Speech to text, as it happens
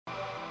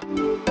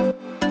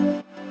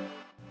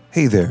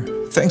Hey there.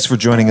 Thanks for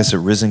joining us at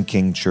Risen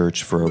King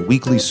Church for our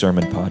weekly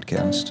sermon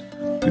podcast.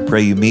 We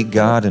pray you meet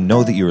God and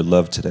know that you are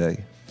loved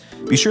today.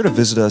 Be sure to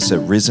visit us at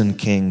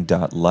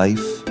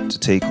risenking.life to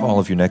take all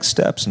of your next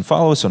steps and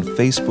follow us on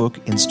Facebook,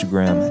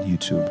 Instagram, and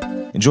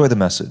YouTube. Enjoy the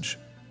message.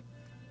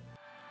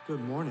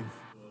 Good morning.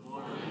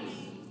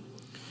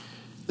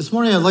 This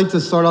morning I'd like to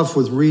start off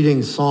with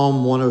reading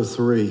Psalm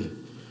 103.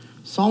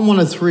 Psalm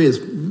 103 is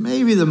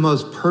maybe the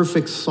most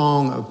perfect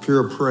song of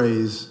pure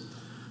praise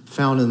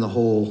found in the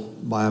whole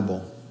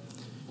Bible.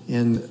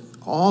 And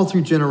all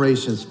through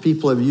generations,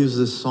 people have used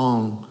this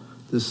psalm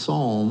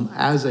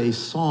as a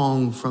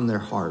song from their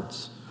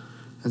hearts.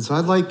 And so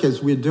I'd like,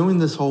 as we're doing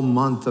this whole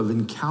month of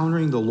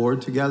encountering the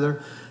Lord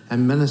together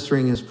and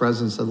ministering His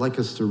presence, I'd like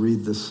us to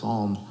read this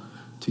psalm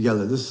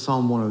together. This is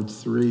Psalm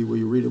 103. Will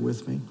you read it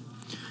with me?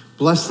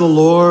 Bless the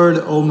Lord,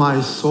 O my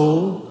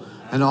soul,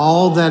 and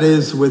all that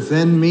is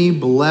within me,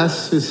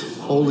 bless His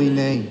holy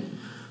name.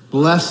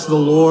 Bless the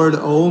Lord,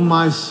 O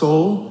my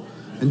soul,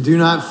 and do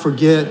not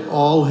forget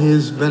all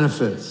His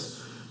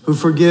benefits, who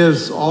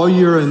forgives all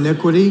your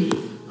iniquity,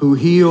 who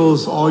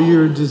heals all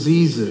your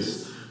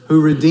diseases,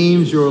 who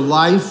redeems your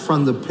life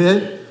from the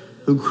pit,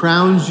 who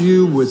crowns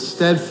you with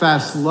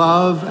steadfast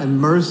love and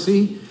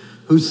mercy,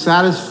 who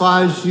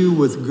satisfies you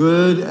with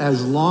good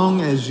as long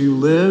as you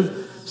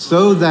live,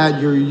 so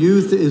that your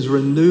youth is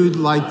renewed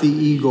like the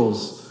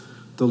eagles.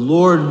 The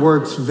Lord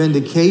works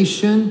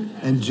vindication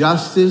and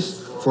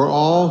justice for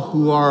all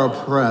who are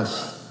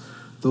oppressed.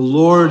 The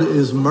Lord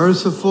is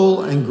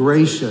merciful and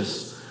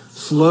gracious,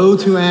 slow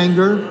to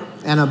anger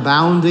and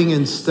abounding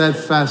in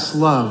steadfast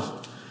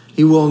love.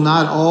 He will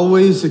not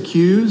always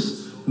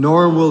accuse,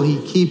 nor will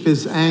He keep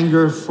His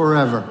anger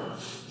forever.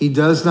 He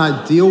does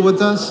not deal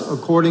with us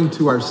according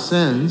to our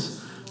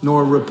sins,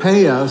 nor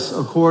repay us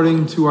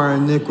according to our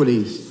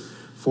iniquities.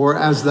 For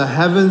as the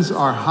heavens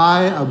are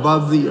high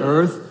above the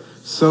earth,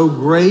 so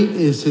great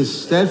is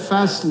His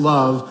steadfast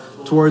love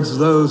towards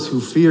those who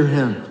fear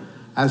Him.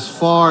 As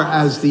far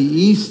as the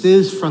east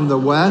is from the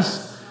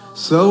west,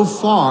 so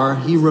far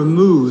He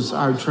removes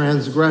our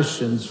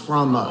transgressions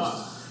from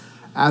us.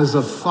 As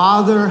a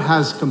father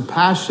has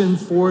compassion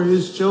for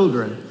his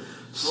children,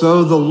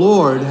 so the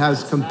Lord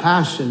has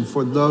compassion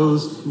for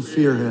those who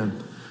fear Him.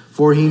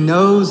 For He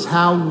knows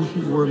how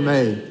we were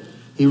made.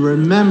 He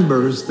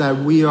remembers that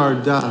we are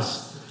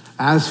dust.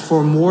 As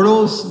for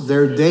mortals,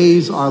 their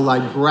days are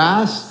like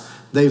grass.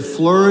 They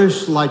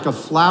flourish like a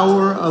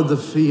flower of the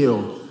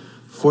field.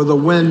 For the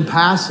wind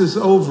passes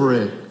over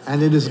it,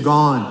 and it is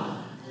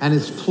gone, and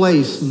its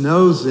place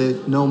knows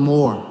it no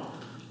more.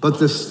 But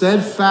the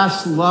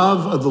steadfast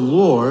love of the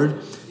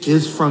Lord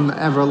is from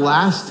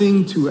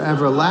everlasting to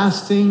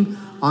everlasting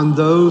on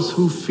those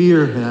who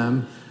fear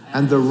Him,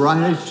 and the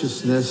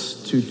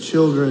righteousness to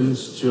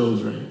children's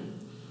children.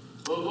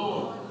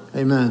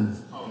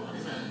 Amen.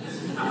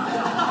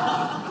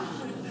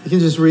 You can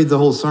just read the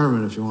whole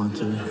sermon if you want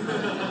to.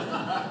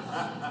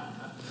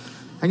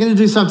 I'm going to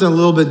do something a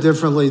little bit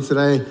differently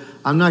today.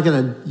 I'm not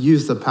going to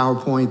use the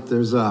PowerPoint.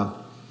 There's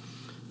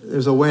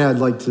a way I'd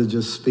like to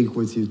just speak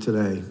with you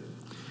today.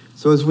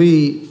 So as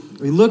we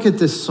look at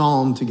this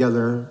psalm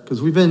together,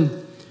 because I've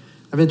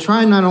been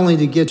trying not only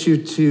to get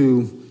you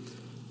to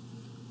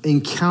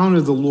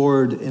encounter the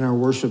Lord in our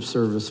worship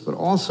service, but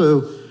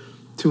also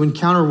to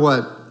encounter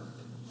what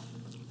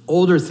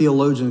older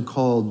theologians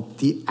called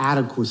the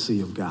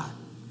adequacy of God.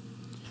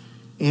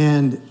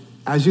 And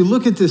as you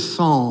look at this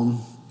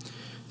psalm,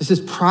 this is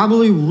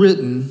probably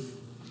written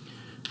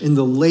in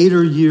the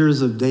later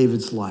years of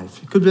David's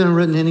life. It could have been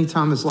written any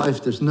time in his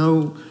life. There's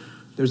no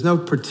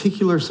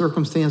particular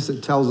circumstance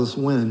that tells us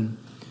when.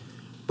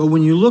 But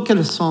when you look at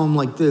a psalm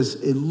like this,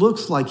 it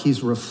looks like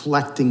he's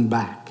reflecting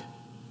back.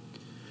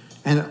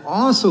 And it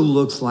also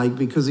looks like,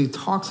 because he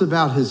talks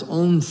about his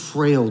own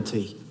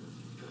frailty,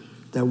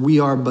 that we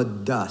are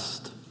but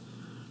dust,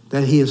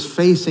 that he is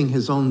facing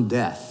his own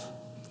death.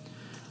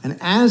 And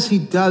as he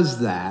does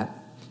that,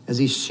 as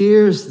he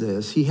shares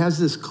this, he has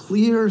this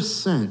clear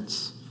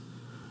sense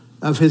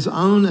of his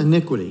own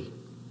iniquity.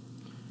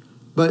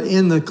 But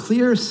in the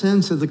clear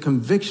sense of the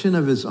conviction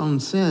of his own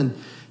sin,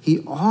 he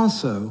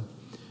also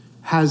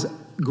has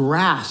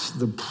grasped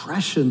the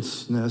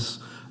preciousness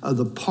of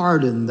the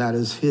pardon that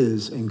is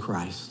his in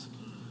Christ.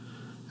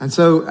 And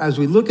so as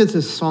we look at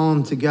this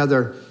psalm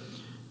together,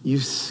 you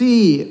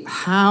see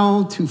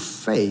how to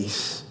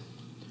face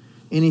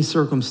any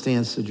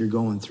circumstance that you're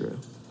going through.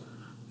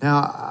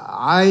 Now,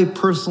 I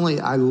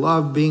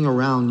love being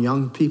around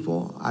young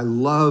people. I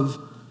love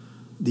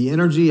the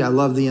energy. I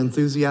love the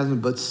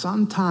enthusiasm. But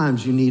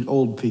sometimes you need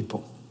old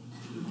people.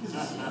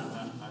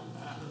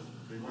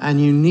 And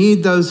you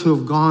need those who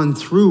have gone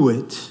through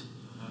it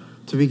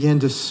to begin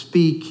to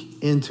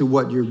speak into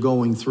what you're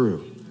going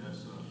through.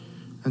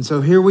 And so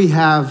here we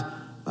have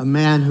a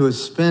man who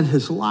has spent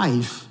his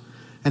life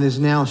and is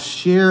now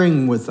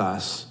sharing with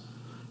us,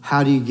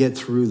 how do you get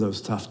through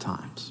those tough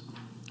times?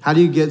 How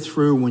do you get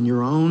through when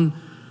your own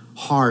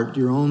heart,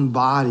 your own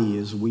body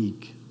is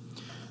weak?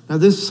 Now,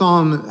 this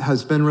psalm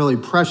has been really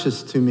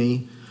precious to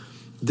me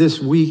this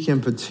week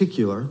in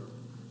particular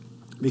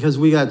because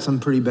we got some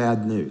pretty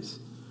bad news.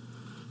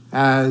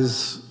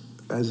 As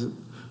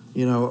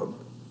you know,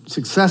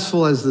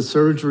 successful as the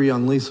surgery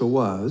on Lisa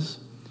was,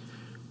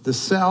 the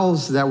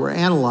cells that were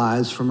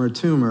analyzed from her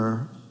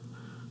tumor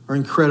are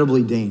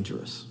incredibly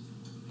dangerous.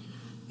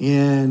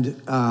 And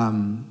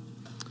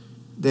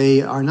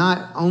they are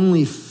not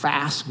only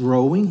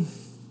fast-growing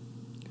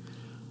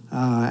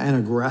and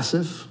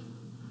aggressive,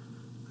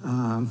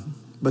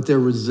 but they're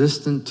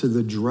resistant to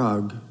the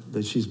drug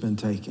that she's been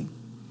taking.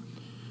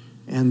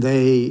 And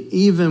they,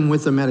 even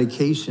with the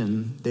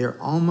medication,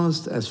 they're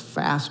almost as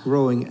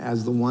fast-growing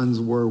as the ones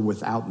were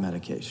without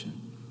medication.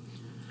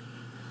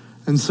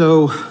 And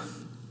so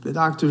the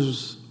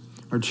doctors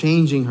are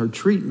changing her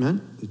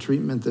treatment. The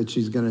treatment that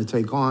she's going to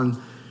take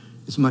on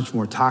is much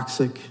more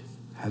toxic,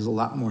 has a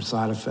lot more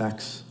side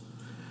effects,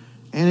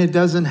 and it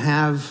doesn't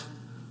have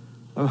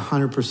a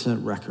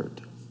 100%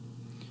 record.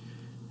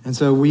 And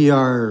so we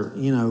are,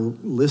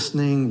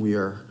 listening. We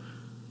are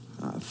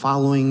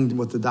following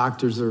what the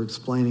doctors are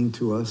explaining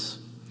to us.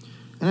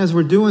 And as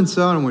we're doing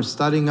so, and we're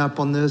studying up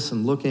on this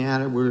and looking at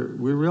it, we're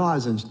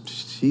realizing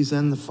she's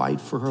in the fight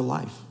for her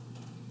life.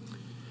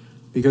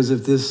 Because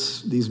if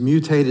these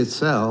mutated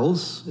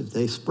cells, if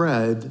they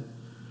spread,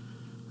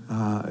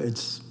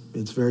 it's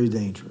very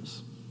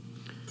dangerous.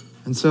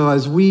 And so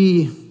as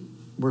we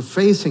were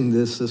facing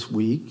this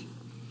week,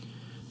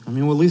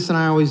 what Lisa and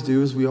I always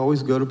do is we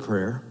always go to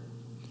prayer.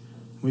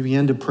 We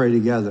begin to pray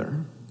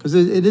together. Because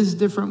it is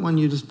different when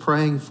you're just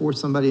praying for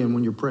somebody and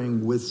when you're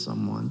praying with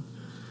someone.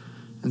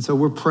 And so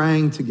we're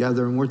praying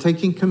together and we're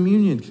taking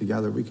communion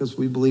together because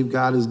we believe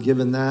God has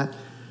given that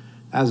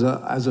as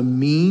a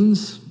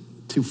means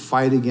to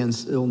fight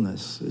against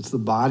illness. It's the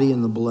body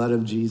and the blood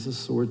of Jesus.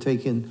 So we're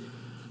taking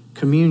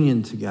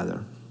communion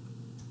together.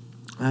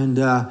 And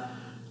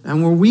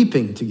we're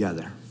weeping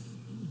together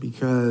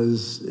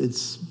because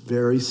it's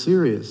very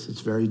serious.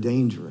 It's very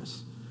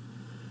dangerous.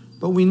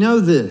 But we know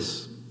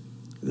this.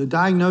 The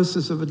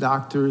diagnosis of a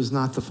doctor is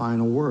not the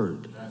final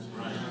word. That's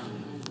right.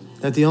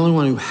 That the only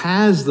one who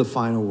has the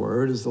final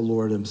word is the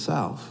Lord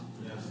himself.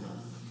 Yes.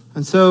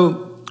 And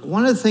so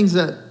one of the things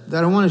that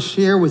I want to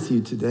share with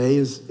you today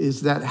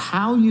is that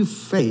how you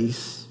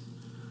face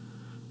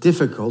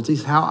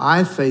difficulties, how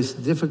I face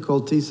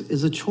difficulties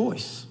is a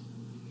choice.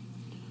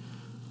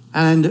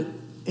 And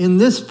in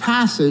this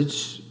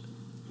passage,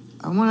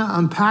 I want to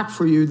unpack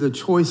for you the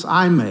choice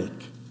I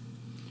make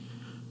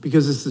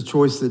because it's the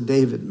choice that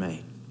David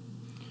made.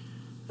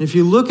 If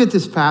you look at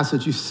this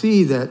passage, you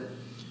see that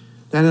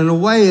in a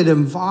way it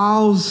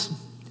involves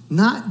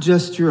not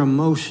just your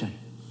emotion.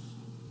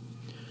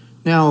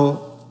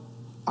 Now,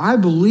 I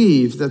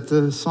believe that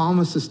the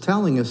psalmist is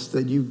telling us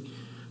that you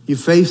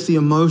face the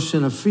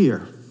emotion of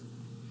fear.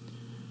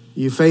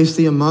 You face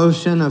the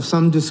emotion of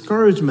some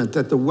discouragement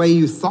that the way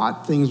you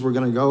thought things were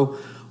going to go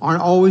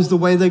aren't always the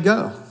way they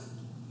go.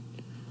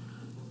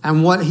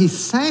 And what he's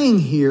saying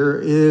here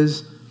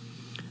is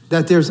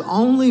that there's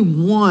only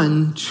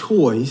one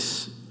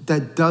choice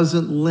that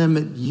doesn't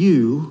limit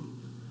you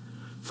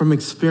from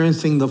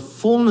experiencing the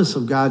fullness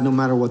of God no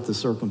matter what the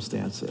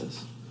circumstance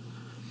is.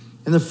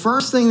 And the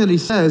first thing that he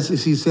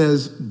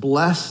says,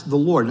 bless the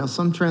Lord. Now,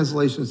 some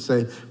translations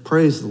say,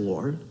 praise the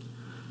Lord,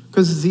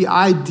 because it's the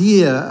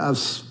idea of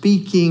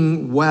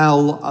speaking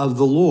well of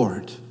the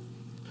Lord.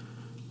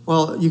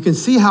 Well, you can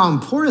see how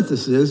important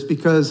this is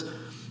because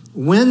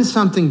when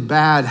something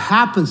bad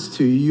happens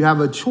to you, you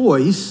have a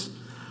choice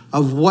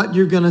of what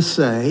you're going to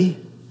say.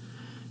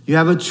 You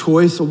have a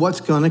choice of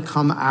what's going to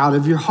come out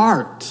of your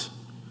heart.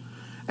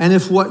 And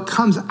if what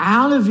comes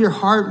out of your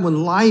heart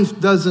when life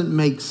doesn't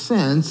make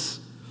sense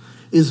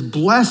is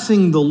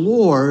blessing the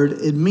Lord,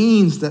 it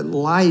means that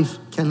life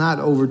cannot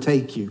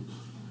overtake you.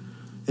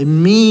 It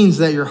means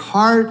that your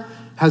heart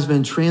has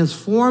been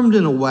transformed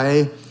in a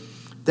way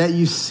that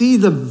you see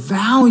the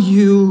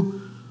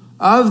value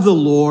of the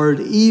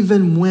Lord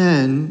even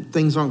when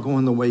things aren't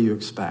going the way you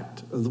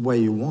expect or the way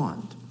you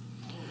want.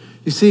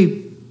 You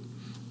see,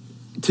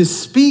 to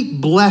speak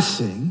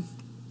blessing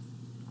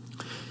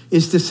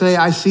is to say,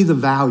 I see the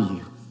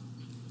value.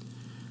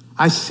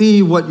 I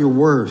see what you're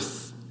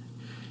worth.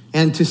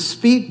 And to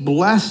speak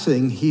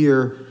blessing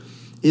here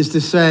is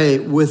to say,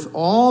 with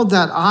all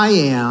that I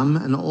am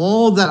and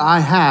all that I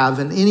have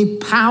and any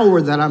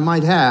power that I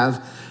might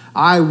have,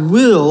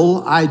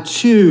 I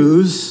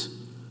choose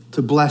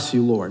to bless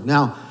you, Lord.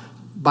 Now,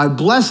 by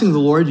blessing the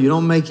Lord, you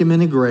don't make him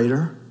any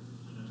greater.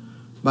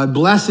 By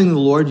blessing the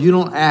Lord, you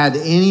don't add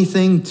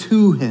anything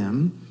to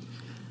him,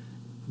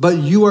 but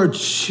you are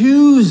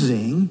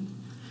choosing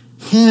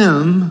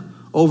him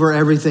over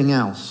everything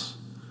else.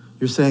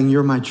 You're saying,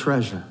 you're my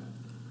treasure.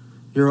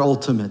 You're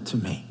ultimate to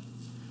me.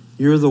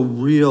 You're the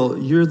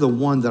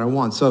one that I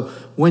want. So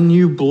when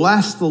you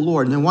bless the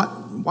Lord, now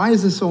why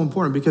is this so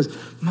important? Because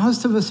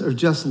most of us are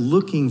just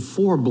looking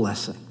for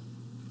blessing.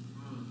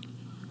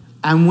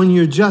 And when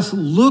you're just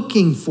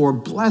looking for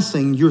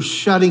blessing, you're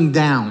shutting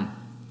down.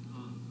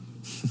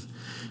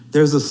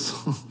 There's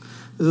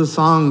a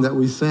song that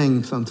we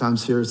sing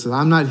sometimes here. It says,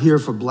 I'm not here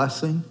for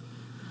blessing,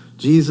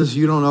 Jesus,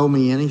 you don't owe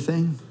me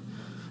anything.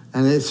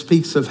 And it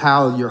speaks of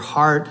how your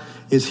heart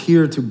is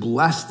here to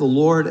bless the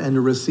Lord and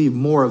to receive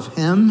more of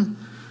him,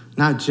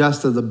 not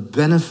just of the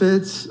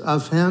benefits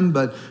of him,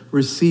 but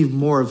receive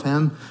more of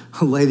him.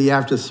 A lady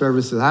after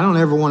service said, I don't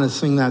ever want to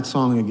sing that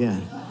song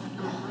again.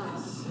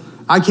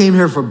 I came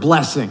here for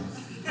blessing.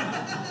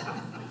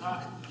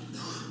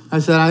 I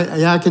said,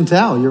 I can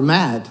tell, you're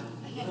mad.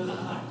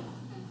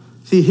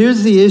 See,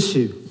 here's the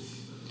issue.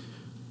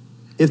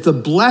 If the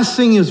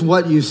blessing is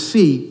what you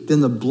seek,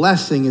 then the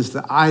blessing is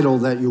the idol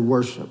that you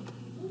worship.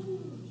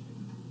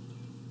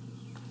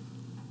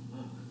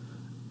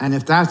 And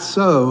if that's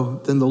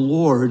so, then the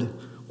Lord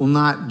will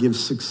not give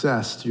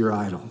success to your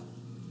idol.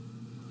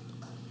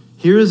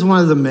 Here is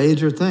one of the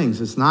major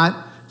things. It's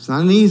not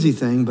an easy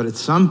thing, but at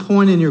some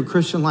point in your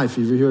Christian life,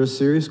 if you're a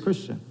serious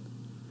Christian,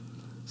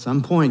 at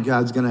some point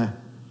God's going to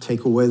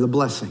take away the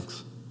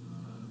blessings.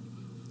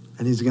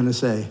 And he's going to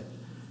say,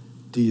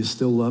 do you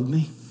still love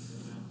me?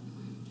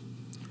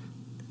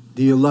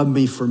 Do you love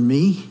me for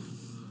me?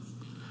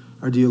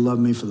 Or do you love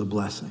me for the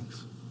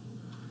blessings?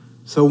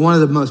 So one of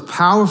the most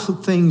powerful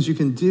things you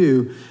can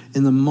do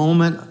in the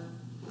moment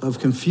of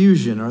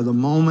confusion or the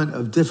moment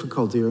of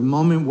difficulty or a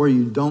moment where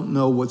you don't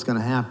know what's going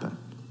to happen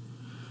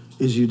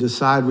is you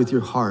decide with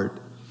your heart,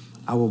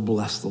 I will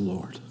bless the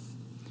Lord.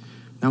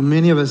 Now,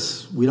 many of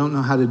us, we don't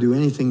know how to do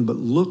anything but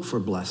look for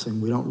blessing.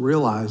 We don't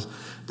realize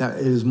that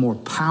it is more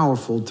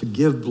powerful to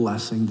give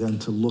blessing than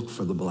to look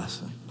for the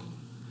blessing.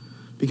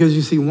 Because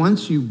you see,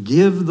 once you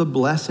give the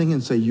blessing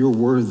and say, you're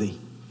worthy,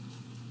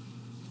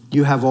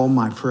 you have all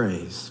my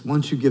praise.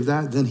 Once you give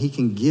that, then he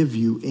can give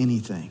you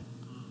anything.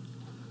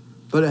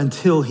 But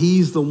until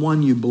he's the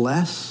one you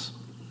bless,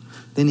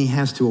 then he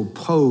has to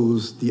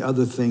oppose the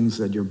other things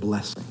that you're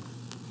blessing.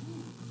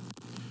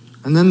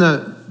 And then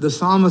the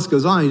psalmist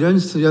goes on. He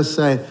doesn't just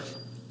say,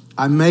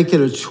 I make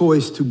it a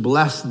choice to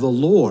bless the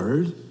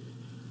Lord.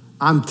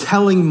 I'm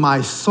telling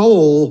my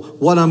soul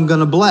what I'm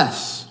going to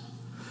bless.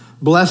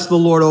 Bless the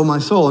Lord, oh my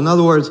soul. In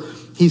other words,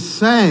 he's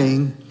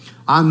saying,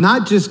 I'm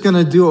not just going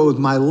to do it with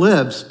my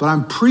lips, but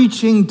I'm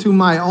preaching to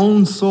my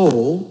own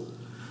soul.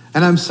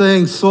 And I'm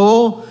saying,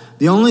 soul,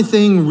 the only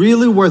thing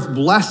really worth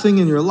blessing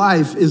in your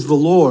life is the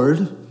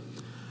Lord.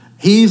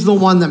 He's the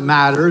one that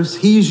matters.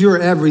 He's your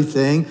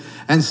everything.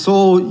 And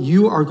soul,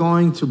 you are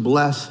going to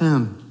bless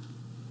him.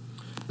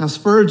 Now,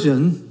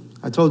 Spurgeon,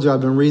 I told you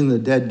I've been reading the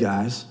dead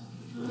guys,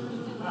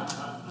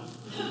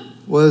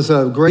 was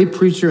a great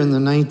preacher in the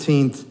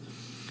 19th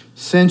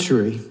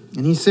century.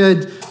 And he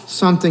said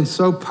something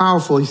so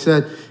powerful. He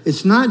said,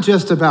 it's not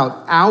just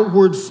about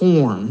outward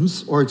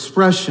forms or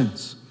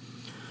expressions,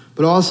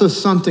 but also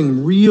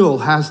something real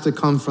has to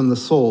come from the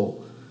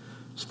soul.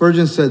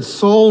 Spurgeon said,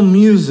 soul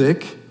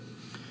music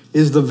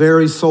is the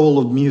very soul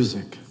of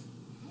music.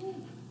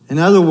 In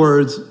other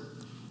words,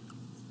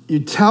 you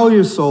tell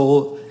your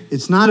soul,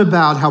 it's not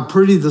about how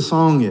pretty the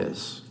song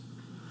is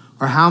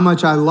or how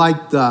much I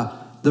like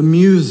the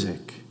music,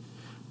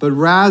 but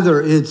rather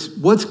it's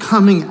what's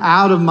coming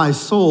out of my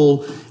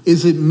soul.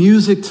 Is it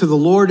music to the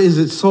Lord? Is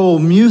it soul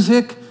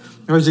music?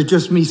 Or is it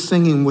just me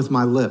singing with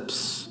my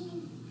lips?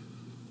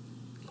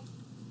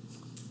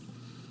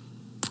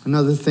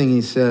 Another thing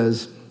he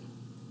says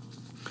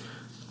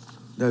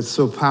that's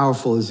so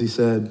powerful is he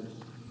said,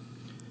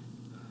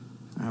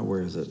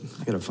 where is it?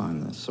 I got to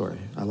find this. Sorry,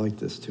 I like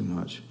this too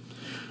much.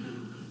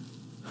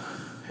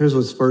 Here's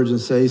what Spurgeon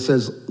says. He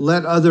says,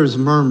 let others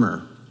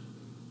murmur,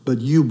 but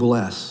you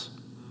bless.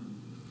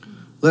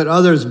 Let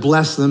others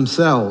bless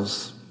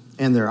themselves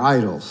and their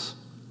idols,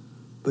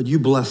 but you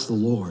bless the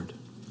Lord.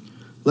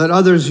 Let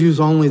others use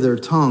only their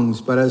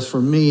tongues, but as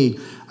for me,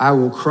 I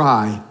will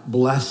cry,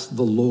 bless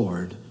the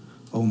Lord,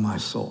 O my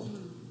soul.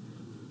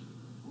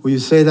 Will you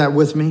say that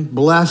with me?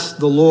 Bless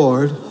the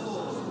Lord,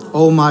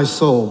 O my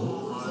soul.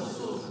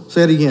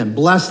 Say it again.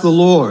 Bless the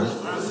Lord,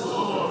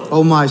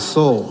 O my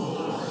soul.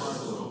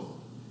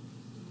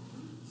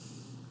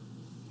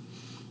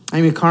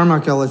 Amy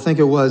Carmichael, I think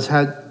it was,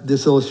 had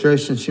this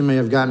illustration. She may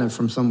have gotten it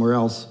from somewhere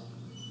else.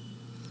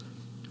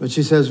 But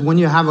she says, when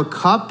you have a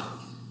cup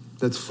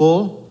that's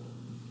full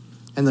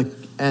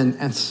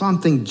and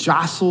something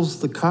jostles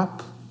the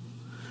cup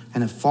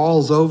and it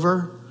falls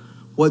over,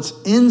 what's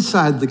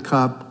inside the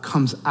cup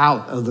comes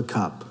out of the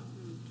cup.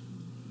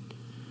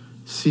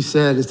 She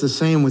said, it's the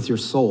same with your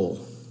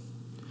soul.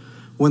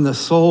 When the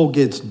soul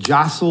gets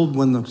jostled,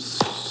 when the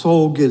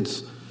soul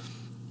gets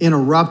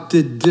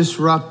interrupted,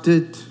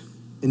 disrupted,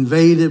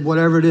 invaded,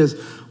 whatever it is,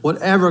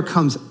 whatever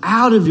comes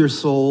out of your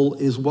soul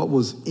is what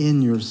was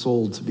in your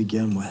soul to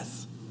begin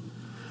with.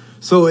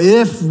 So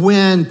if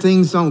when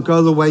things don't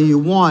go the way you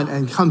want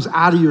and comes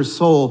out of your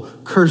soul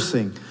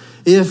cursing,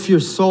 if your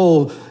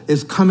soul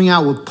is coming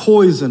out with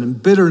poison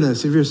and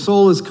bitterness, if your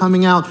soul is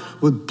coming out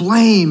with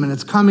blame and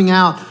it's coming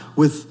out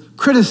with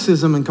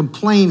criticism and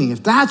complaining,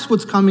 if that's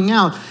what's coming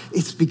out,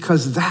 it's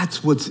because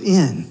that's what's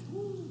in.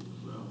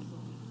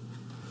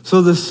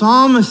 So the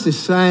psalmist is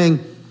saying,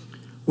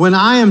 when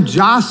I am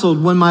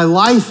jostled, when my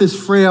life is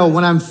frail,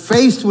 when I'm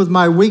faced with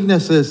my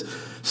weaknesses,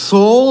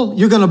 soul,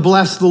 you're going to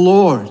bless the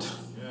Lord.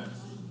 Yes.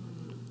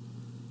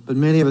 But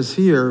many of us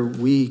here,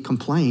 we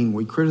complain,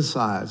 we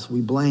criticize,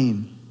 we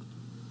blame.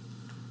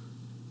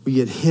 We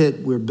get hit,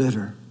 we're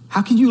bitter.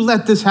 How can you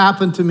let this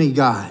happen to me,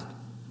 God?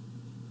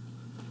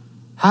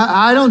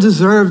 I don't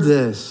deserve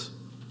this.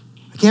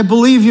 I can't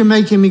believe you're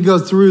making me go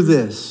through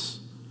this.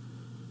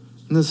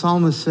 And the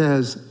psalmist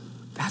says,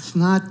 that's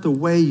not the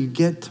way you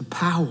get to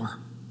power.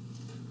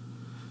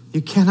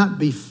 You cannot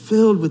be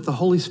filled with the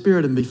Holy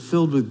Spirit and be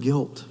filled with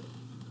guilt.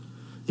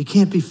 You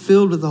can't be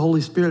filled with the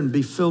Holy Spirit and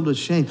be filled with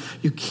shame.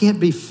 You can't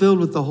be filled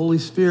with the Holy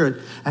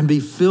Spirit and be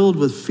filled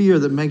with fear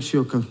that makes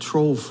you a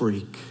control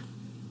freak.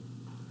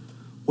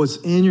 What's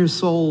in your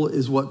soul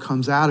is what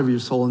comes out of your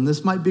soul. And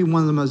this might be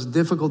one of the most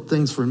difficult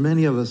things for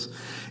many of us,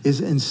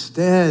 is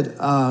instead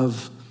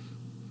of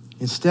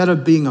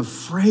being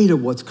afraid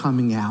of what's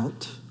coming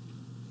out,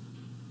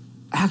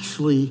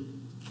 actually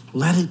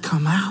let it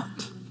come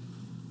out.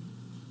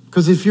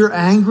 Because if you're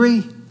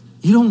angry,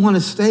 you don't want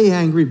to stay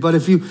angry. But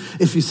if you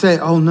say,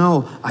 oh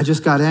no, I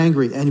just got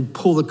angry, and you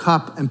pull the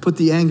cup and put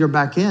the anger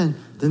back in,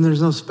 then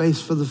there's no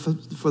space for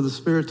the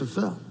Spirit to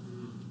fill.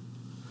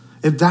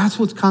 If that's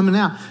what's coming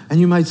out, and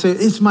you might say,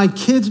 it's my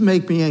kids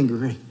make me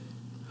angry,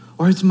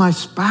 or it's my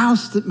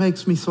spouse that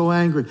makes me so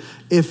angry.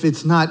 If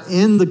it's not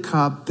in the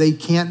cup, they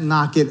can't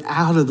knock it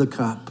out of the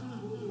cup.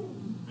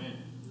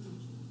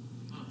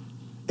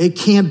 It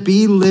can't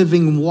be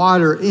living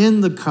water in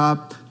the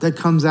cup that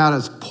comes out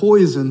as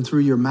poison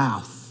through your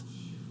mouth.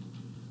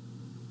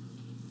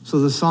 So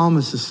the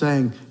psalmist is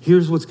saying,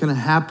 here's what's going to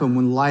happen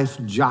when life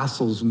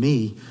jostles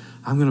me.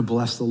 I'm going to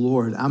bless the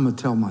Lord. I'm going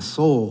to tell my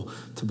soul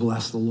to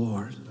bless the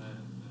Lord.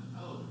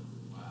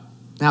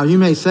 Now, you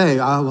may say,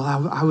 oh,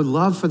 well, I would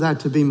love for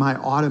that to be my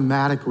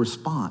automatic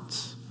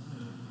response.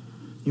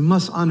 You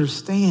must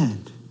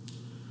understand,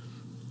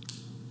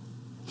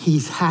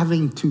 he's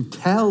having to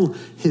tell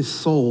his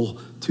soul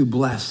to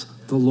bless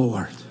the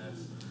Lord.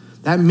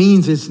 That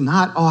means it's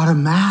not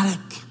automatic.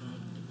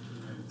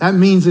 That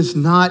means it's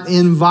not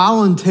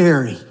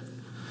involuntary.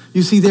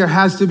 You see, there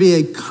has to be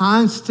a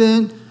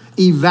constant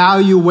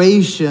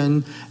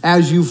evaluation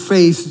as you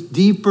face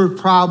deeper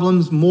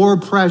problems, more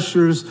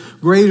pressures,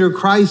 greater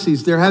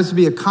crises. There has to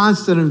be a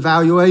constant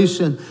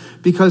evaluation,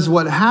 because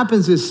what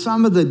happens is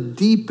some of the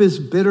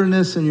deepest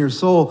bitterness in your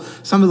soul,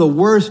 some of the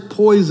worst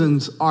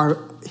poisons are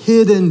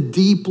hidden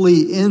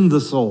deeply in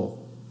the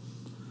soul.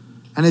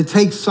 And it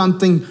takes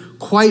something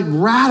quite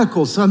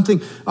radical,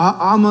 something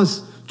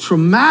almost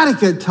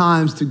traumatic at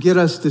times to get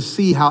us to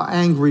see how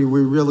angry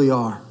we really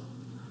are,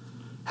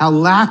 how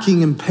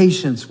lacking in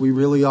patience we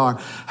really are,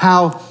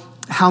 how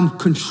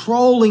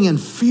controlling and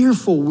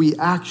fearful we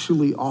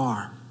actually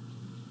are.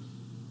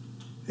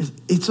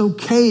 It's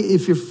okay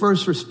if your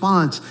first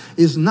response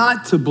is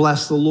not to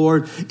bless the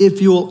Lord,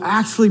 if you'll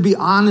actually be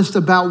honest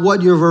about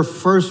what your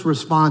first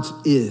response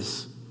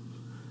is.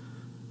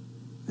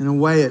 In a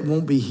way, it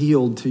won't be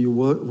healed till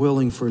you're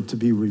willing for it to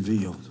be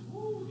revealed.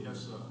 Yes,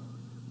 sir.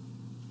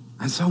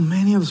 And so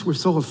many of us, we're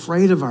so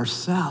afraid of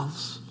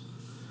ourselves.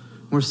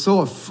 We're so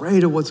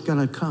afraid of what's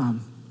going to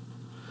come.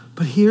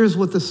 But here's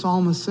what the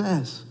psalmist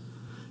says.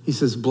 He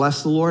says,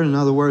 bless the Lord. In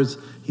other words,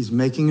 he's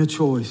making a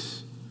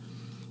choice.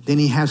 Then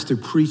he has to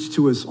preach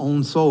to his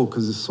own soul,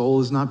 because his soul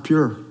is not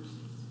pure.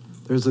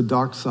 There's a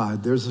dark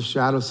side. There's a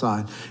shadow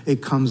side.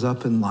 It comes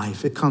up in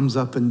life. It comes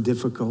up in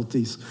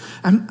difficulties.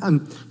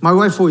 And my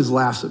wife always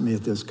laughs at me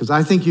at this, because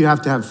I think you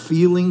have to have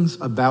feelings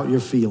about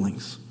your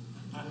feelings.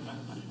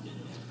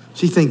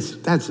 She thinks,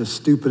 that's the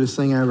stupidest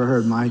thing I ever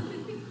heard, Mike.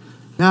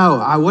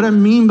 No, what I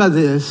mean by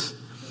this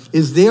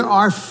is there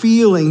are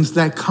feelings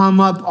that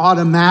come up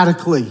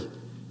automatically.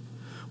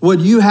 What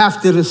you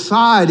have to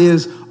decide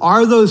is,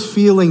 are those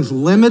feelings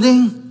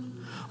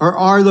limiting, or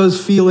are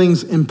those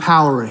feelings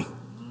empowering?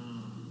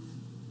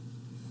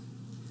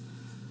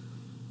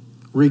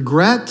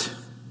 Regret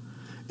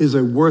is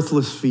a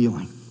worthless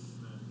feeling.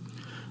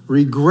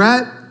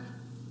 Regret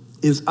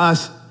is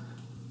us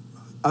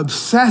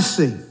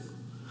obsessing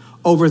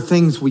over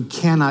things we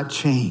cannot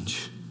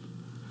change.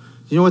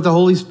 You know what the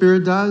Holy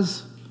Spirit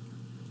does?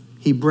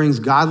 He brings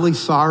godly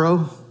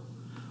sorrow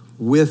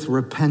with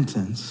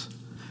repentance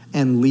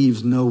and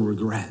leaves no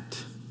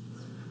regret.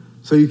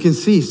 So you can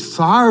see,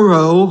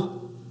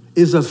 sorrow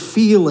is a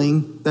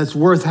feeling that's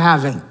worth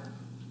having.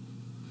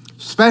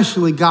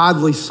 Especially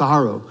godly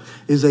sorrow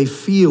is a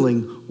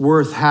feeling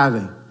worth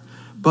having.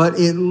 But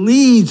it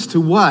leads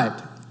to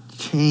what?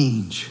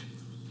 Change.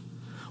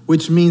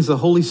 Which means the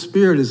Holy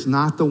Spirit is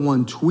not the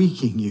one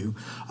tweaking you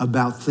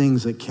about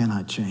things that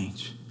cannot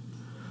change.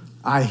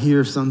 I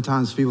hear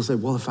sometimes people say,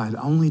 well, if I'd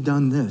only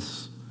done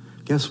this,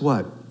 guess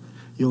what?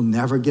 You'll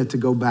never get to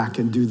go back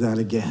and do that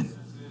again.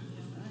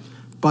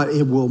 But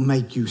it will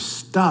make you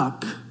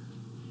stuck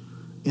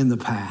in the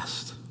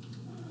past.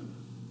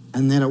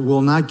 And then it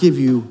will not give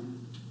you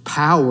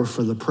power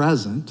for the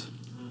present,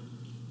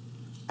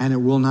 and it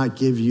will not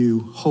give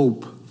you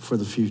hope for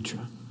the future.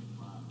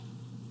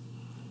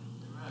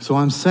 So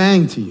I'm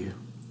saying to you,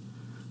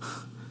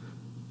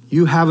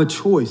 you have a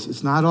choice.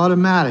 It's not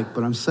automatic,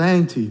 but I'm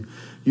saying to you,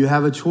 you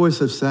have a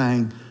choice of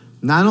saying,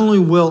 not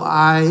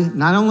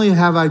only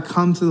have I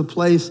come to the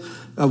place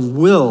of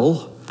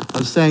will,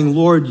 of saying,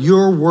 Lord,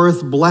 you're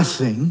worth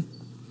blessing.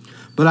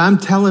 But I'm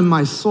telling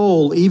my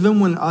soul, even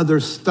when other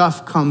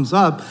stuff comes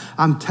up,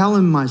 I'm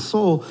telling my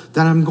soul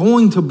that I'm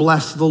going to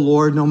bless the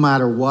Lord no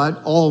matter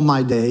what, all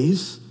my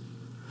days.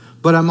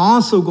 But I'm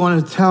also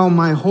going to tell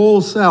my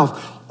whole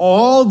self,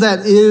 all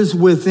that is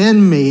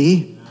within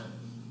me,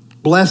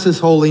 bless his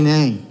holy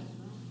name.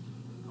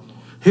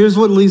 Here's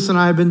what Lisa and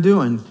I have been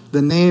doing.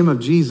 The name of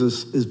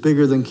Jesus is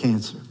bigger than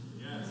cancer.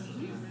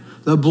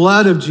 The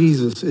blood of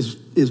Jesus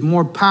is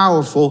more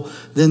powerful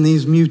than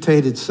these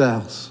mutated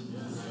cells.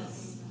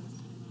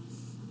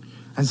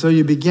 And so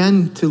you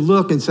begin to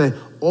look and say,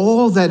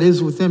 all that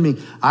is within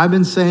me. I've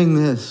been saying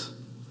this.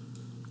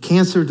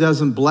 Cancer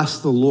doesn't bless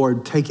the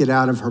Lord. Take it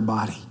out of her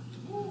body.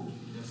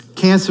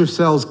 Cancer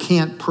cells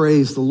can't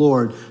praise the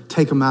Lord.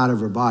 Take them out of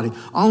her body.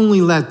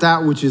 Only let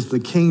that which is the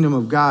kingdom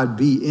of God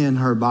be in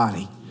her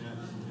body.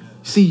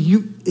 See,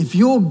 if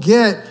you'll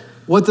get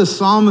what the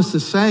psalmist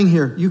is saying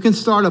here, you can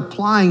start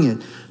applying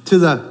it to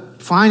the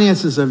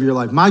finances of your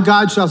life. My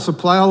God shall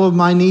supply all of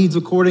my needs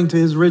according to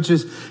his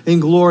riches in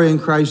glory in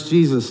Christ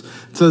Jesus.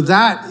 So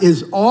that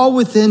is all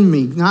within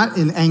me, not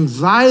in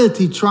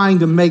anxiety trying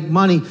to make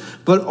money,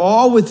 but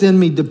all within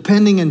me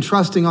depending and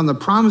trusting on the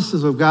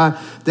promises of God,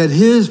 that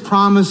his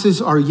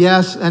promises are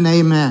yes and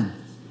amen.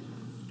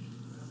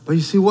 But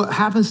you see, what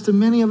happens to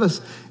many of us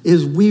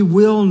is we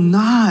will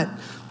not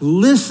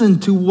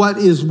listen to what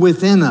is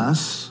within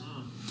us,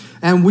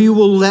 and we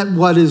will let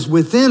what is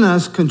within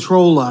us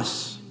control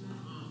us.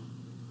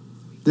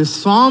 The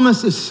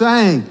psalmist is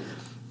saying,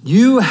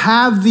 you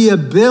have the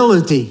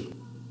ability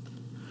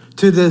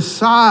to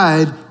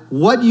decide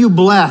what you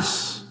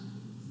bless.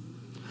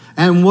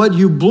 And what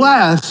you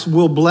bless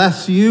will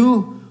bless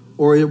you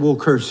or it will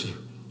curse you.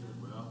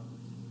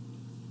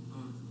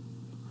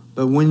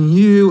 But when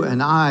you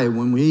and I,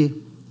 when we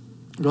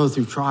go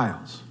through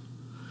trials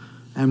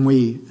and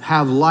we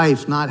have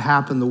life not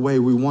happen the way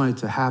we want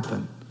it to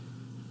happen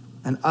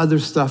and other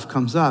stuff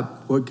comes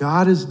up, what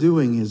God is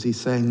doing is he's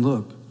saying,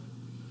 look,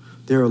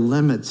 there are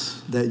limits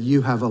that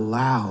you have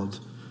allowed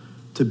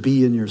to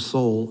be in your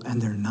soul,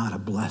 and they're not a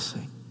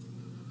blessing.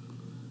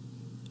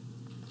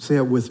 Say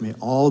it with me.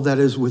 All that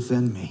is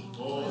within me,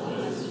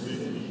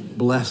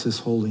 bless his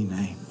holy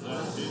name.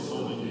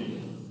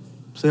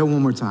 Say it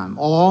one more time.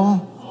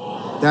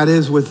 All that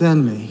is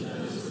within me,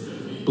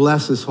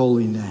 bless his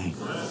holy name.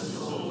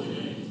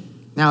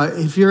 Now,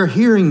 if you're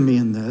hearing me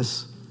in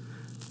this,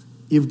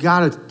 you've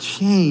got to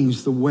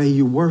change the way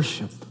you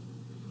worship.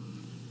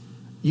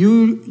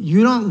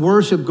 You don't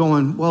worship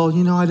going, well,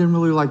 you know, I didn't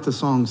really like the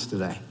songs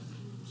today.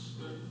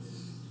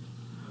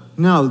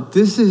 No,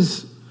 this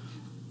is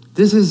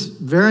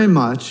very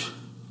much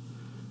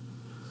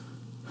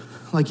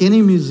like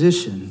any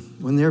musician.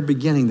 When they're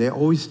beginning, they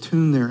always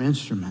tune their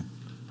instrument.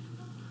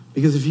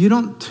 Because if you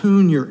don't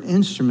tune your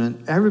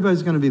instrument,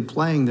 everybody's going to be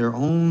playing their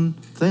own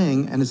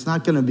thing, and it's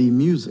not going to be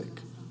music.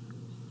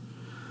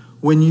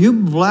 When you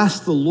bless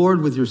the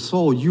Lord with your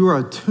soul, you are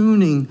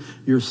attuning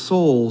your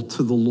soul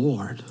to the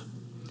Lord.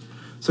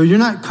 So you're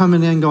not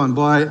coming in going,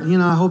 boy, you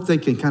know, I hope they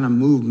can kind of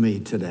move me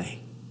today.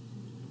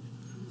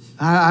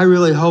 I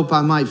really hope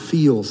I might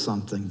feel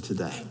something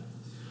today.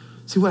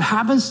 See, what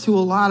happens to a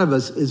lot of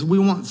us is we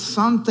want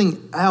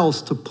something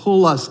else to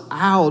pull us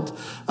out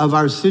of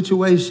our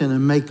situation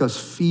and make us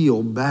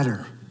feel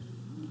better.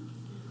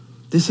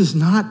 This is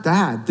not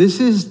that. This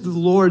is the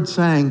Lord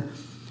saying,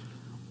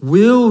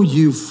 will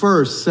you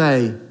first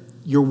say,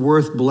 you're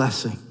worth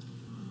blessing?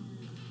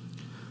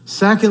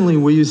 Secondly,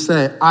 will you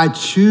say, I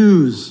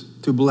choose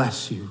to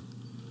bless you?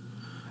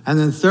 And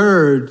then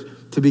third,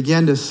 to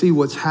begin to see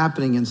what's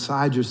happening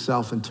inside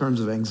yourself in terms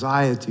of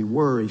anxiety,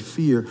 worry,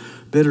 fear,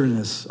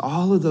 bitterness,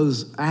 all of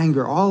those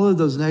anger, all of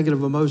those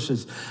negative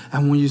emotions.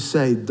 And when you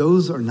say,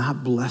 those are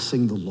not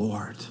blessing the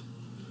Lord.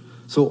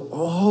 So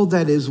all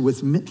that is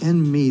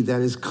within me that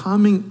is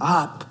coming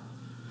up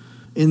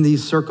in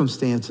these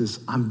circumstances,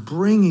 I'm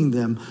bringing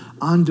them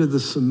under the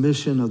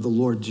submission of the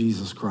Lord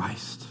Jesus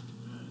Christ.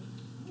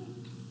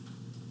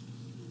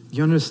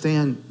 You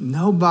understand?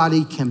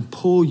 Nobody can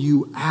pull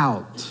you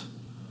out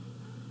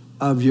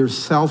of your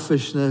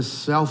selfishness,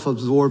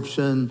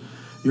 self-absorption,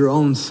 your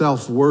own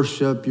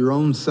self-worship, your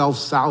own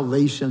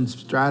self-salvation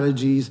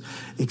strategies,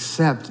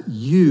 except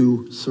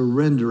you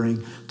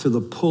surrendering to the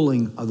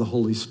pulling of the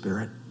Holy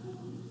Spirit.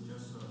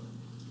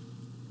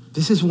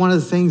 This is one of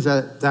the things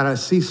that I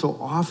see so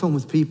often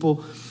with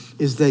people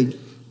is they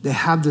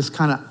have this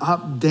kind of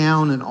up,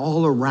 down, and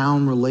all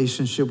around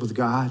relationship with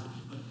God.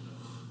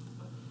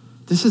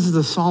 This is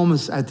the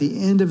psalmist at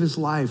the end of his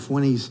life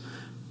when he's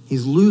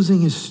losing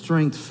his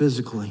strength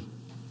physically.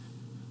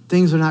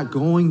 Things are not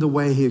going the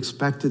way he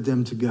expected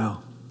them to go.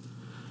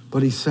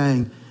 But he's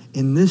saying,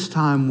 in this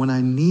time when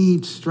I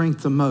need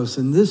strength the most,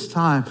 in this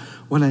time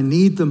when I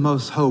need the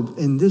most hope,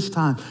 in this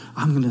time,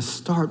 I'm going to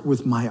start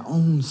with my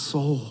own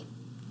soul.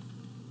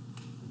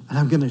 And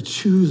I'm going to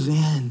choose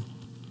in.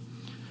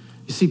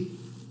 You see,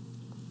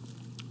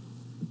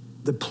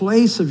 the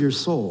place of your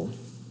soul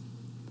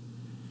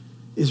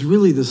is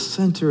really the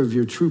center of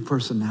your true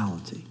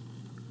personality.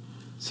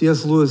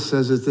 C.S. Lewis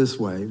says it this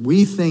way: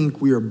 we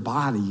think we are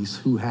bodies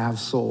who have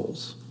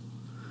souls,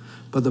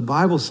 but the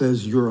Bible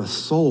says you're a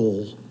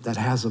soul that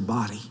has a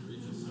body.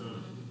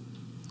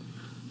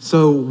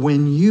 So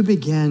when you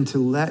begin to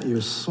let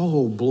your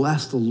soul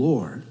bless the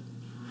Lord,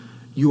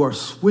 you are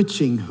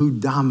switching who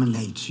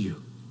dominates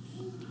you.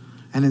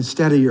 And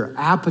instead of your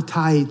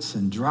appetites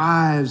and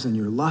drives and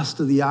your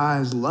lust of the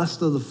eyes,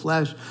 lust of the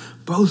flesh,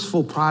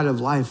 boastful pride of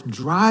life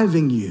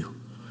driving you,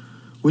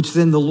 which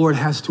then the Lord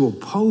has to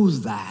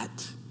oppose that,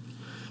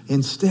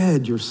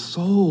 instead your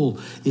soul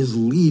is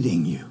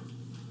leading you.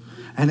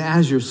 And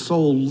as your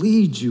soul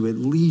leads you, it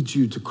leads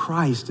you to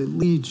Christ. It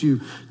leads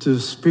you to a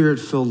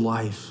Spirit-filled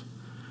life.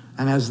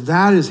 And as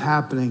that is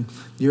happening,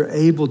 you're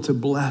able to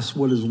bless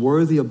what is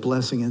worthy of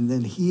blessing, and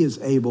then he is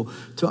able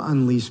to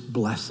unleash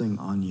blessing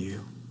on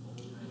you.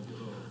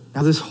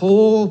 Now, this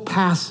whole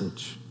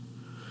passage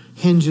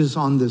hinges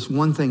on this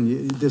one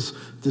thing. This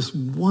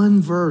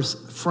one verse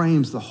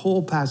frames the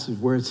whole passage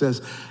where it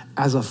says,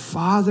 as a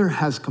father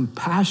has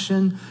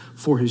compassion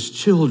for his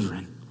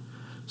children,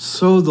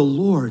 so the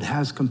Lord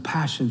has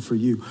compassion for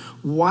you.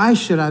 Why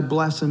should I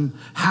bless him?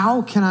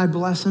 How can I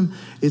bless him?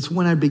 It's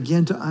when I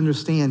begin to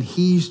understand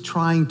he's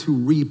trying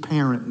to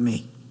reparent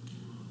me.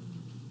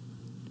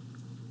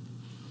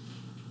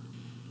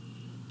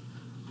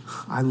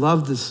 I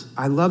love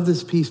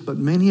this piece, but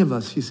many of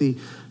us,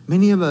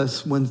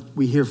 when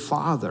we hear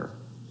Father,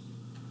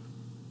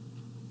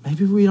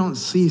 maybe we don't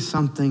see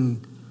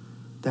something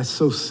that's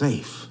so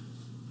safe.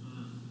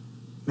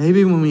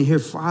 Maybe when we hear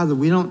Father,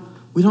 we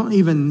don't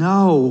even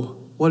know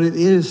what it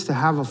is to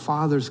have a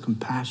father's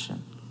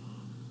compassion.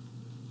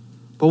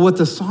 But what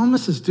the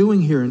psalmist is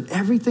doing here and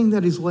everything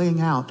that he's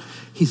laying out,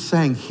 he's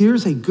saying,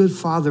 here's a good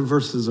father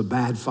versus a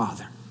bad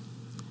father.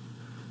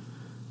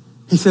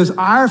 He says,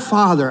 our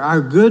Father,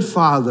 our good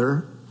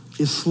Father,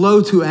 is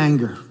slow to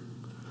anger.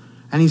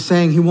 And he's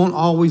saying he won't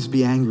always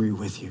be angry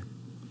with you.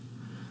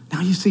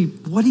 Now you see,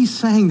 what he's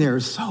saying there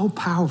is so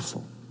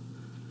powerful.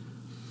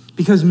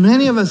 Because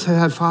many of us have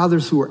had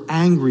fathers who are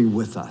angry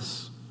with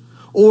us.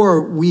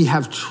 Or we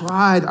have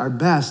tried our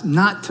best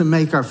not to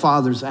make our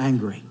fathers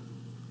angry.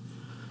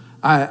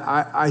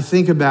 I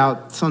think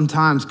about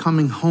sometimes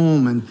coming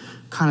home and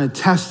kind of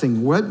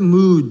testing, what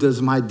mood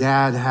does my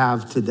dad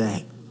have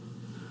today?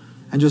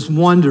 And just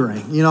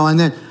wondering, and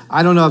then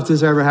I don't know if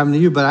this ever happened to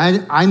you, but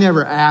I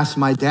never asked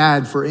my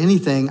dad for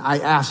anything. I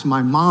asked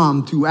my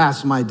mom to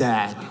ask my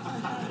dad,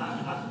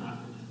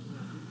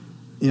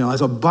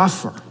 as a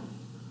buffer.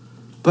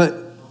 But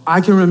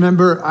I can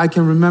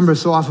remember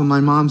so often my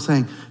mom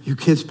saying, you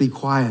kids be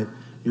quiet.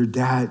 Your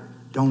dad,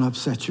 don't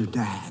upset your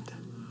dad.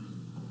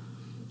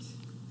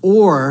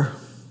 Or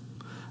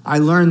I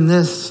learned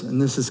this,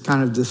 and this is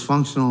kind of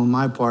dysfunctional on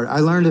my part. I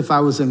learned if I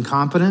was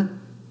incompetent,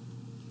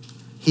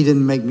 he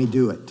didn't make me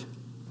do it.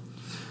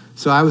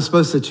 So I was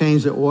supposed to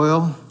change the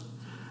oil.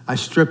 I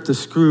stripped the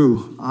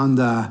screw on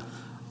the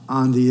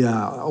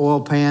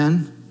oil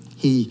pan.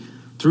 He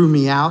threw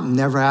me out and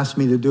never asked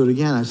me to do it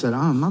again. I said,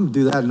 I'm going to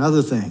do that in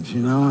other things,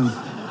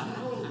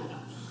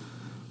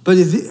 But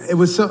it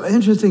was so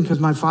interesting because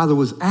my father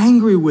was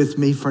angry with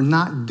me for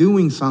not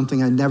doing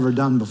something I'd never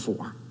done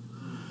before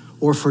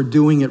or for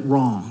doing it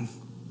wrong.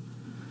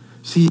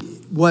 See,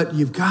 what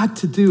you've got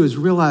to do is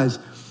realize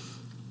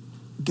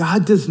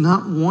God does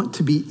not want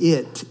to be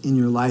it in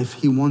your life.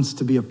 He wants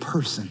to be a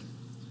person.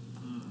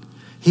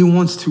 He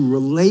wants to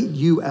relate to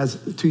you as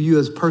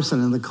a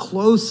person. And the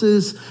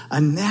closest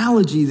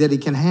analogy that he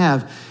can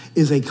have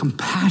is a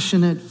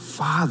compassionate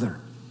father.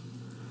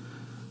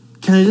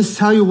 Can I just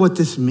tell you what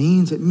this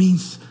means? It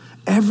means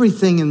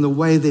everything in the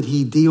way that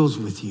he deals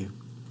with you.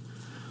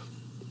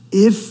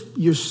 If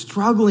you're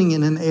struggling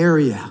in an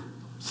area,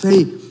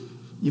 say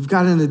you've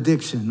got an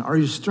addiction, or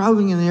you're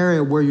struggling in an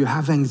area where you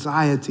have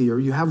anxiety, or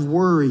you have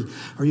worry,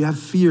 or you have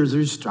fears, or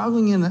you're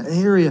struggling in an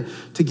area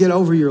to get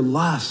over your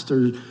lust,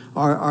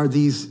 or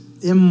these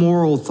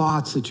immoral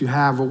thoughts that you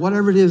have, or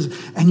whatever it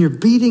is, and you're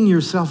beating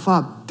yourself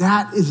up,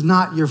 that is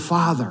not your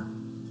father.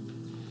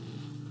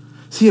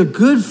 See, a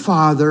good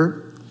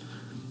father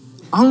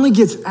only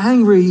gets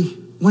angry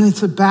when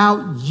it's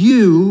about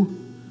you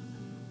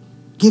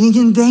getting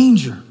in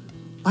danger.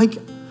 Like,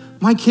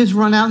 my kids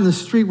run out in the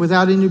street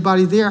without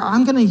anybody there.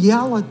 I'm going to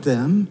yell at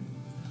them.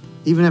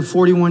 Even at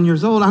 41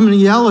 years old, I'm going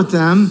to yell at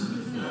them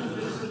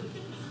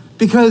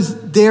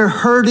because they're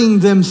hurting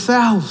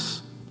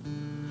themselves.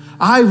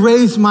 I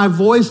raised my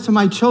voice to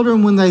my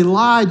children when they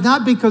lied,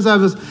 not because I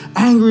was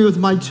angry with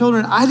my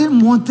children. I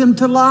didn't want them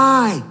to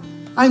lie.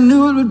 I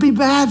knew it would be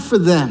bad for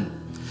them.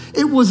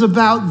 It was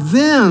about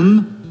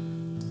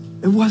them.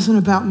 It wasn't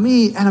about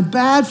me. And a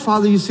bad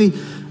father, you see,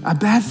 a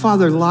bad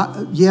father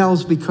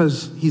yells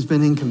because he's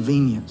been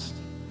inconvenienced,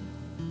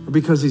 or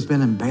because he's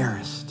been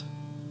embarrassed,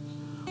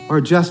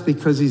 or just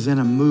because he's in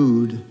a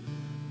mood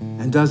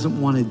and doesn't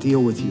want to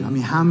deal with you. I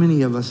mean, how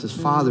many of us as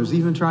fathers,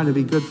 even trying to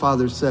be good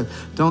fathers, said,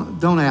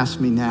 don't ask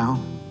me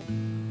now.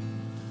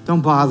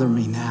 Don't bother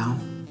me now.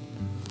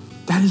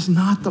 That is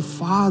not the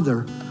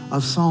father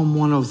of Psalm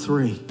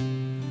 103.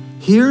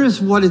 Here is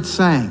what it's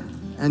saying,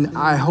 and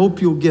I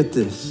hope you'll get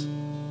this.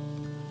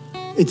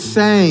 It's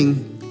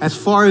saying, as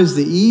far as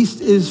the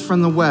east is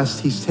from the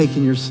west, he's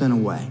taken your sin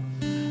away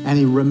and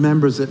he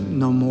remembers it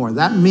no more.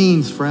 That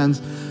means, friends,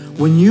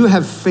 when you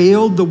have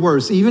failed the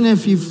worst, even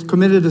if you've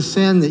committed a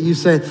sin that you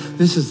say,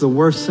 this is the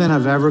worst sin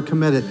I've ever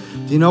committed,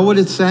 do you know what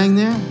it's saying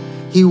there?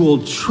 He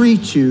will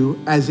treat you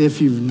as if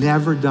you've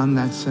never done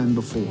that sin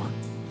before.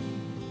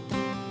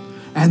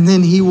 And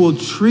then he will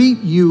treat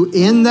you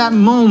in that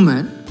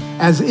moment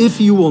as if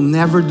you will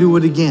never do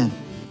it again.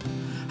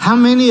 How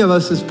many of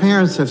us as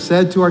parents have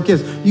said to our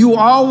kids, you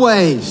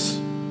always,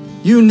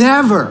 you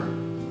never.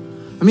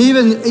 I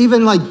mean,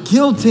 even like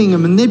guilting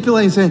and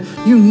manipulating, saying,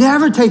 you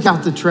never take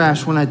out the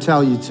trash when I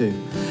tell you to.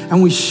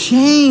 And we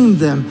shame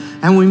them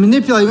and we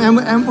manipulate them.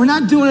 And we're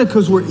not doing it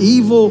because we're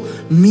evil,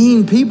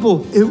 mean people.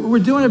 We're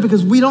doing it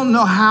because we don't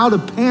know how to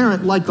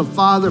parent like the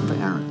Father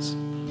parents.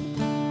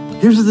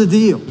 Here's the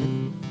deal.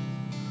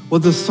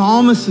 What the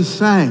psalmist is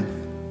saying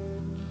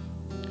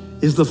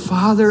is the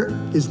Father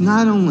is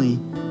not only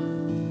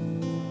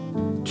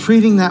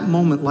treating that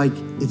moment like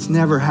it's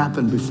never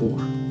happened before,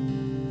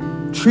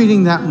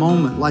 treating that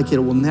moment like it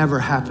will never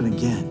happen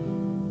again,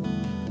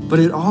 but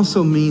it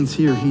also means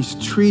here he's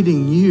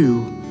treating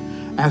you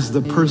as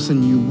the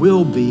person you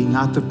will be,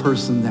 not the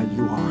person that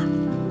you are.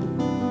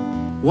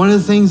 One of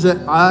the things that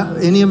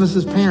any of us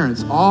as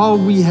parents, all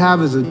we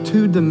have is a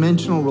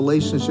two-dimensional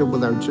relationship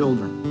with our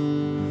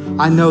children.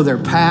 I know their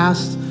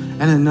past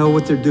and I know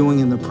what they're doing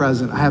in the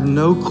present. I have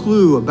no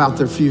clue about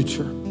their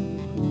future.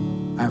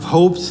 I have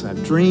hopes, I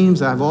have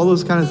dreams, I have all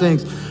those kind of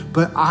things.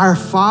 But our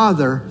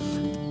Father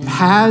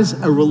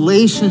has a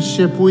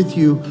relationship with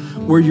you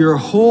where your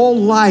whole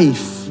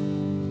life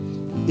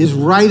is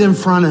right in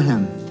front of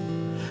him.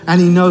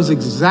 And he knows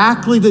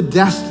exactly the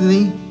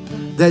destiny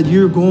that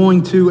you're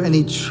going to, and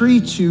he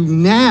treats you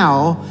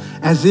now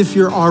as if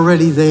you're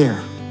already there.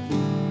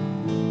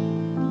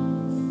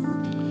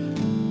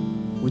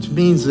 Which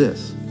means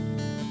this: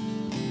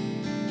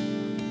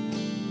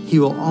 he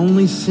will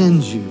only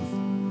send you,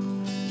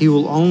 he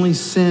will only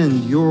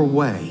send your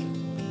way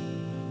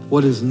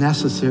what is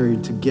necessary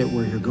to get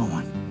where you're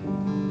going.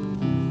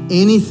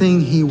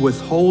 Anything he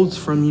withholds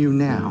from you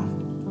now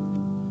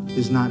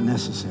is not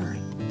necessary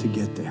to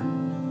get there.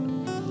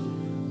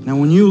 Now,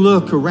 when you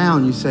look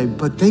around, you say,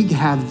 but they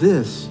have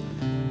this.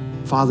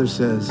 Father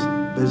says,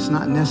 but it's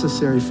not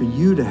necessary for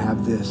you to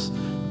have this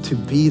to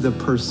be the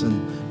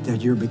person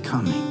that you're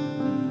becoming.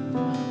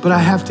 But I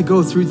have to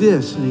go through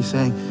this. And he's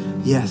saying,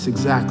 yes,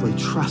 exactly.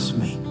 Trust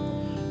me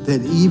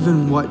that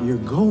even what you're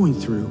going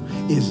through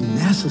is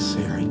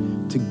necessary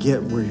to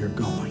get where you're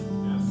going.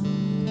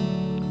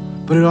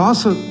 But it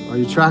also, are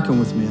you tracking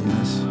with me in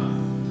this?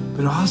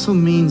 But it also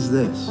means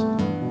this.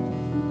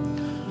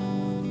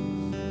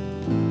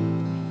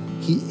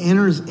 He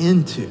enters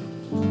into,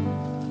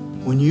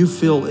 when you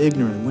feel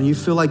ignorant, when you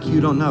feel like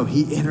you don't know,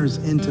 he enters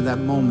into that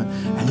moment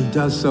and he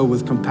does so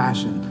with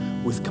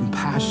compassion, with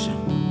compassion.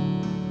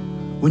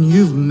 When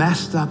you've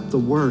messed up the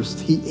worst,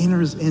 he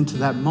enters into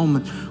that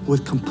moment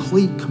with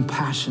complete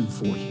compassion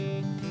for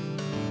you.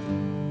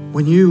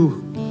 When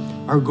you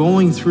are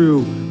going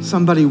through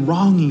somebody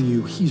wronging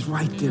you, he's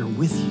right there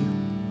with you.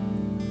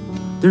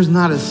 There's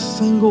not a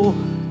single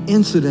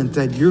incident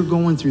that you're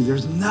going through.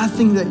 There's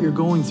nothing that you're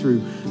going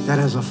through that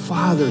as a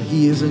father,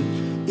 he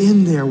isn't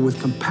in there with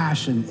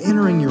compassion,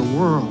 entering your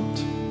world.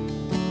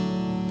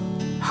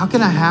 How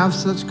can I have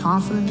such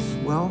confidence?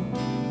 Well,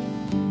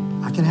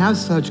 I can have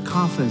such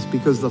confidence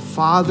because the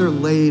Father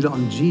laid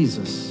on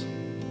Jesus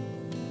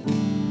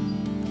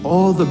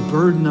all the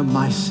burden of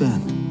my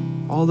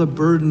sin, all the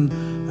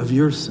burden of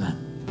your sin,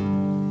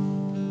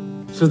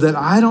 so that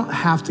I don't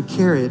have to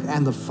carry it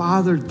and the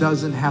Father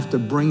doesn't have to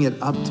bring it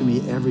up to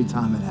me every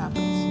time it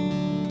happens.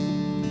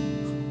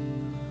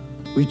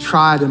 We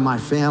tried in my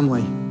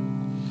family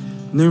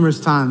numerous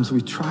times.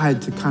 We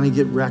tried to kind of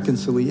get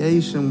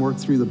reconciliation, work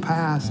through the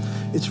past.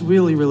 It's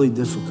really, really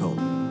difficult.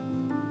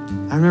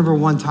 I remember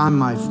one time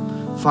my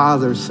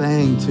father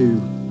saying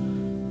to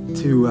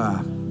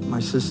my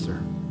sister,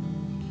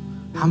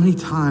 how many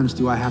times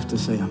do I have to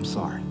say I'm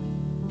sorry?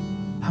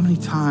 How many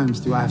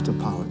times do I have to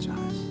apologize?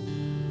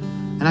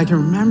 And I can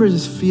remember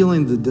just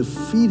feeling the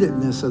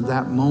defeatedness of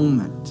that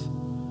moment.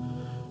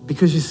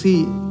 Because you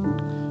see,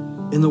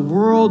 in the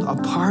world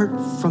apart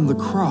from the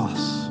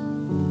cross,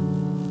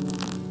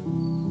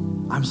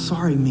 I'm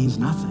sorry means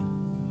nothing.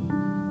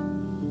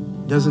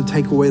 It doesn't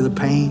take away the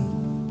pain,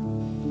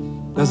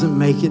 doesn't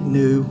make it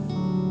new,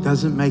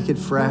 doesn't make it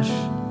fresh.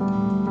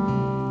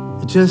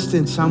 It just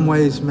in some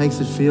ways makes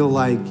it feel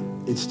like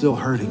it's still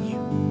hurting you.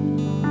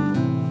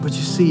 But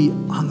you see,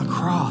 on the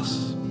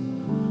cross,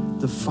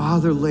 the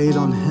Father laid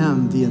on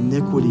him the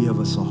iniquity of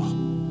us all.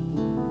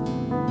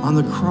 On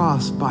the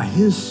cross, by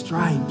his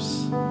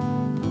stripes,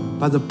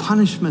 by the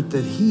punishment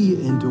that he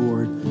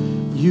endured,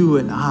 you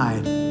and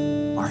I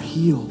are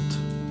healed.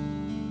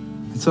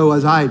 And so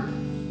as I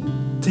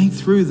think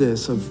through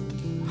this of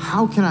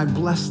how can I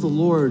bless the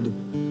Lord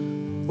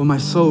when my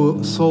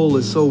soul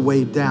is so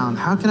weighed down?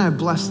 How can I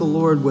bless the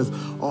Lord with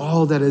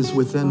all that is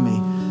within me?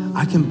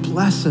 I can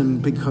bless him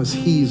because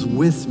he's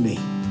with me.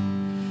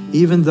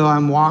 Even though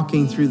I'm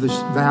walking through the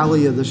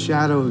valley of the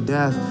shadow of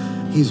death,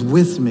 he's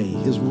with me.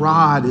 His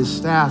rod, his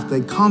staff,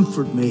 they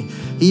comfort me.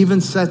 He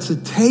even sets a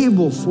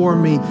table for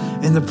me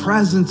in the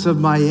presence of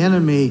my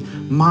enemy.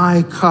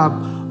 My cup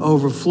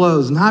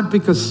overflows. Not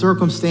because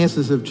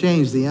circumstances have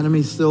changed. The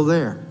enemy's still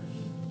there.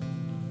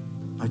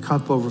 My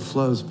cup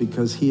overflows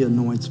because he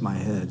anoints my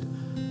head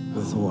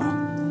with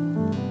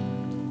oil.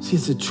 See,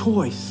 it's a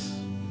choice.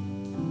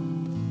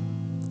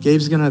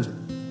 Gabe's going to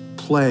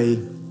play.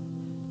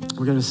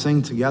 We're going to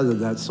sing together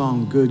that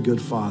song, Good,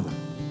 Good Father.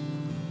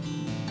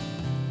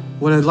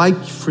 What I'd like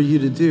for you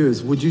to do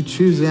is, would you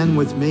choose in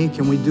with me?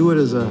 Can we do it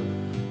as a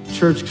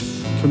church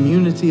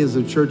community, as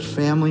a church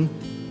family?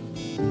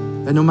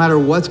 And no matter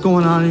what's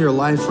going on in your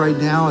life right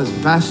now, as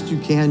best you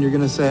can, you're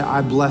going to say,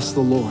 I bless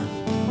the Lord.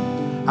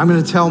 I'm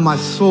going to tell my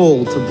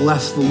soul to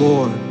bless the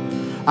Lord.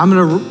 I'm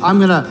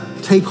going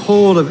to take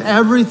hold of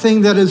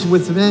everything that is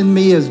within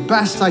me as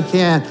best I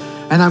can,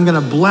 and I'm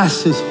going to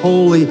bless his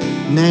holy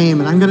name.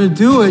 And I'm going to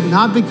do it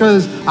not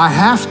because I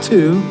have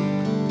to,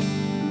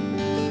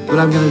 but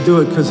I'm going to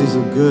do it because he's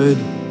a good,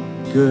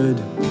 good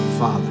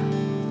Father.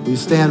 Will you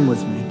stand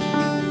with me?